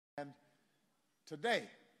today,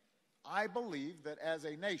 I believe that as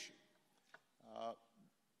a nation,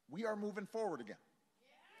 we are moving forward again.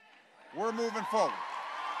 We're moving forward.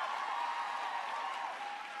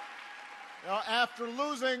 After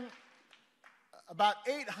losing about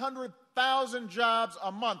 800,000 jobs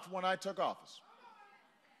a month when I took office,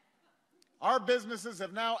 our businesses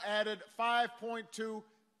have now added 5.2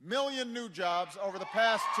 million new jobs over the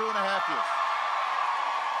past 2.5 years.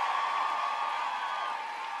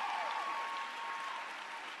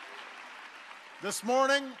 This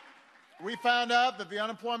morning, we found out that the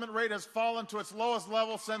unemployment rate has fallen to its lowest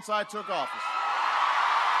level since I took office.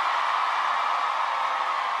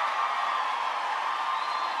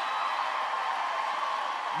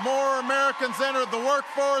 More Americans entered the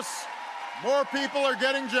workforce, more people are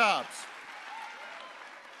getting jobs.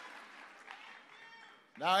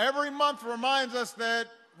 Now, every month reminds us that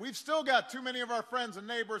we've still got too many of our friends and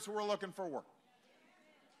neighbors who are looking for work.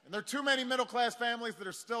 And there are too many middle-class families that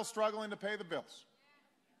are still struggling to pay the bills.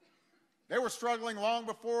 They were struggling long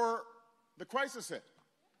before the crisis hit.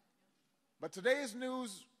 But today's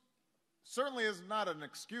news certainly is not an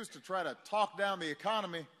excuse to try to talk down the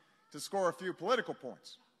economy to score a few political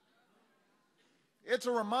points. It's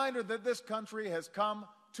a reminder that this country has come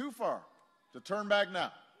too far to turn back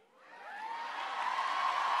now.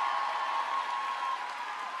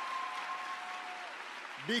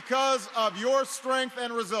 Because of your strength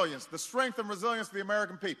and resilience, the strength and resilience of the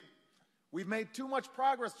American people, we've made too much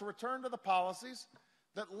progress to return to the policies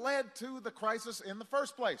that led to the crisis in the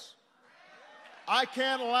first place. I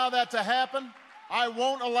can't allow that to happen. I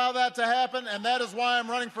won't allow that to happen, and that is why I'm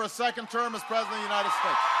running for a second term as President of the United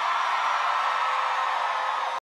States.